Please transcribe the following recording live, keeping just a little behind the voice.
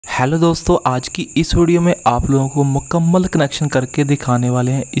Hello दोस्तों, आज की इस वीडियो में आप लोगों को मुकम्मल कनेक्शन करके दिखाने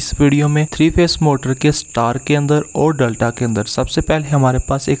वाले हैं। इस वीडियो में 3 फेस मोटर के स्टार के अंदर और डेल्टा के अंदर। सबसे पहले हमारे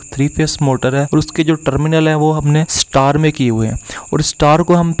पास एक 3 फेस मोटर है और उसके जो टर्मिनल है वो हमने स्टार में किए हुए हैं और स्टार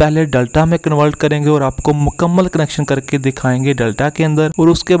को हम पहले डेल्टा में कन्वर्ट करेंगे और आपको मुकम्मल कनेक्शन करके दिखाएंगे डेल्टा के अंदर। और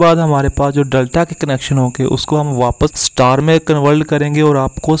उसके बाद हमारे पास जो डेल्टा के कनेक्शन होंगे उसको हम वापस स्टार में कन्वर्ट करेंगे और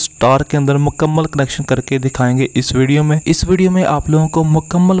आपको स्टार के अंदर मुकम्मल कनेक्शन करके दिखाएंगे इस वीडियो में। इस वीडियो में आप लोगों को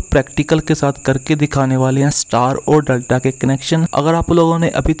मुकम्मल प्रैक्टिकल के साथ करके दिखाने वाले हैं स्टार और डेल्टा के कनेक्शन। अगर आप लोगों ने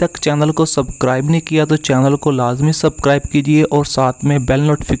अभी तक चैनल को सब्सक्राइब नहीं किया तो चैनल को लाजमी सब्सक्राइब कीजिए और साथ में बेल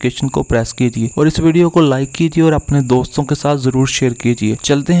नोटिफिकेशन को प्रेस कीजिए और इस वीडियो को लाइक कीजिए और अपने दोस्तों के साथ जरूर शेयर कीजिए।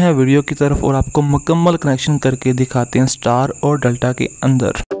 चलते हैं वीडियो की तरफ और आपको मुकम्मल कनेक्शन करके दिखाते हैं स्टार और डेल्टा के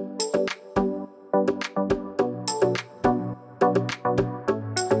अंदर।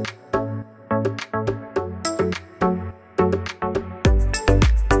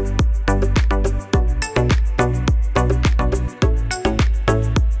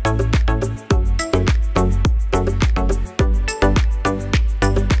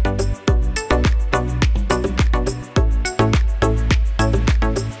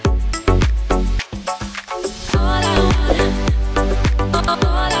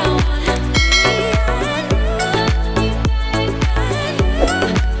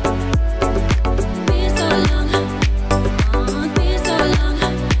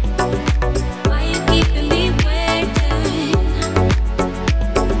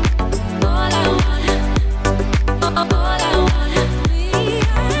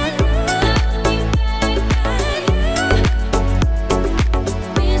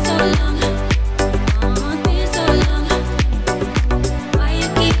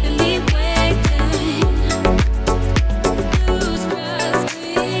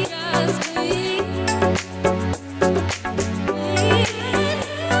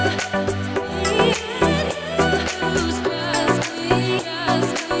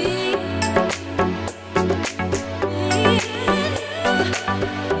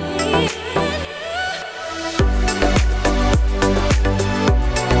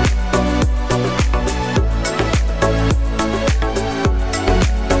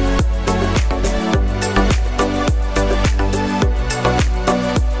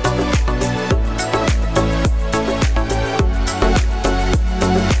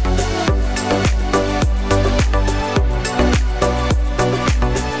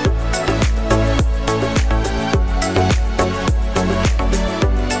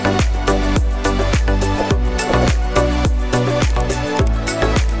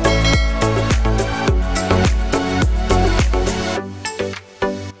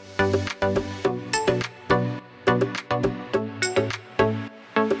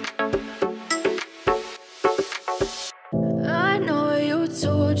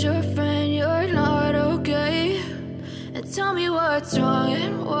 Tell me what's wrong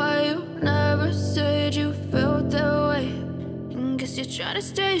and why you never said you felt that way. And guess you're trying to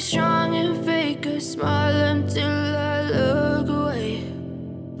stay strong and fake a smile until I look away.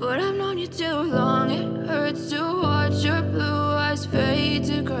 But I've known you too long, it hurts to watch your blue eyes fade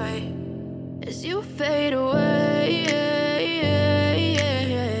to gray as you fade away,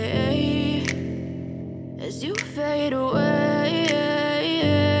 as you fade away.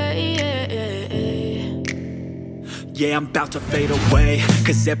 Yeah, I'm about to fade away,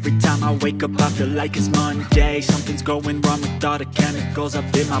 cause every time I wake up I feel like it's Monday. Something's going wrong with all the chemicals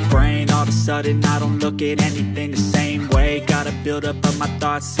up in my brain. All of a sudden I don't look at anything the same way. Gotta build up of my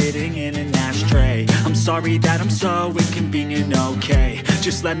thoughts sitting in an ashtray. I'm sorry that I'm so inconvenient, okay.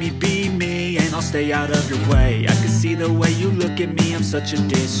 Just let me be me and I'll stay out of your way. I can see the way you look at me, I'm such a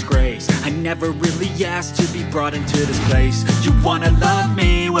disgrace. I never really asked to be brought into this place. You wanna love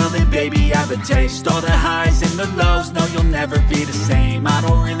me? Well then baby I have a taste. All the highs and the lows, no you'll never be the same. I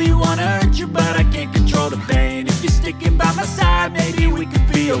don't really wanna hurt you but I can't control the pain. If you're sticking by my side maybe we could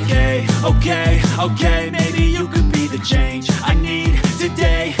be okay. Okay, maybe you could be the change I need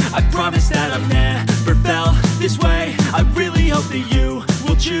today. I promise that I've never felt this way. I really hope that you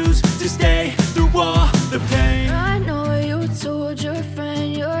will choose to stay through all the pain. I know you told your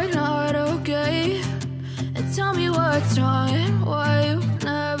friend you're not okay. And tell me what's wrong and why you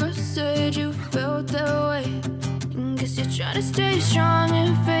never said you felt that way. And guess you're trying to stay strong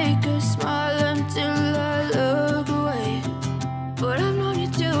and fake a smile until I look away. But I've known you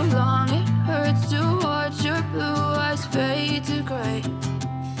too long, it hurts to watch your blue eyes fade to gray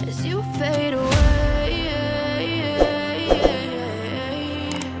as you fade away,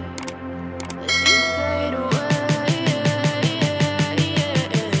 as you fade away,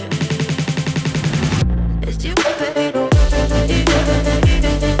 as you fade away.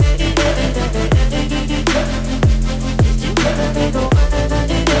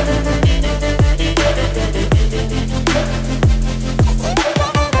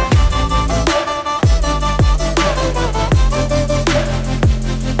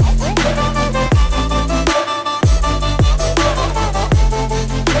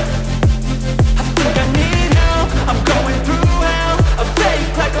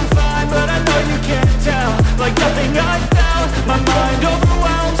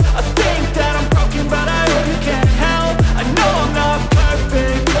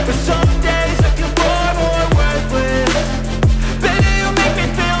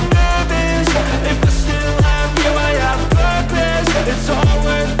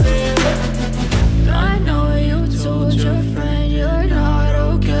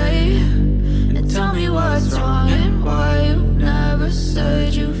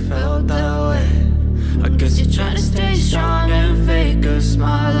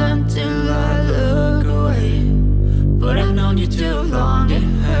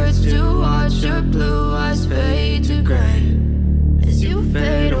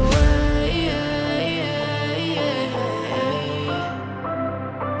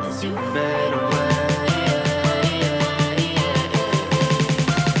 as you fade away,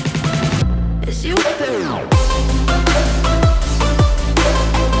 as you fade away.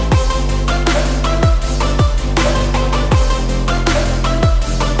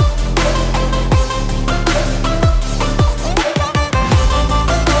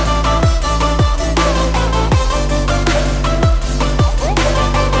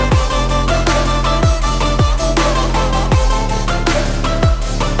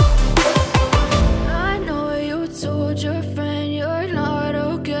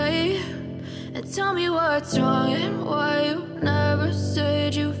 Tell me what's wrong and why you never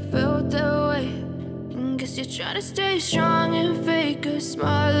said you felt that way. And guess you're trying to stay strong and fake a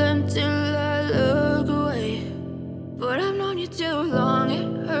smile until I look away. But I've known you too long,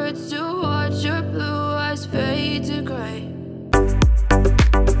 it hurts to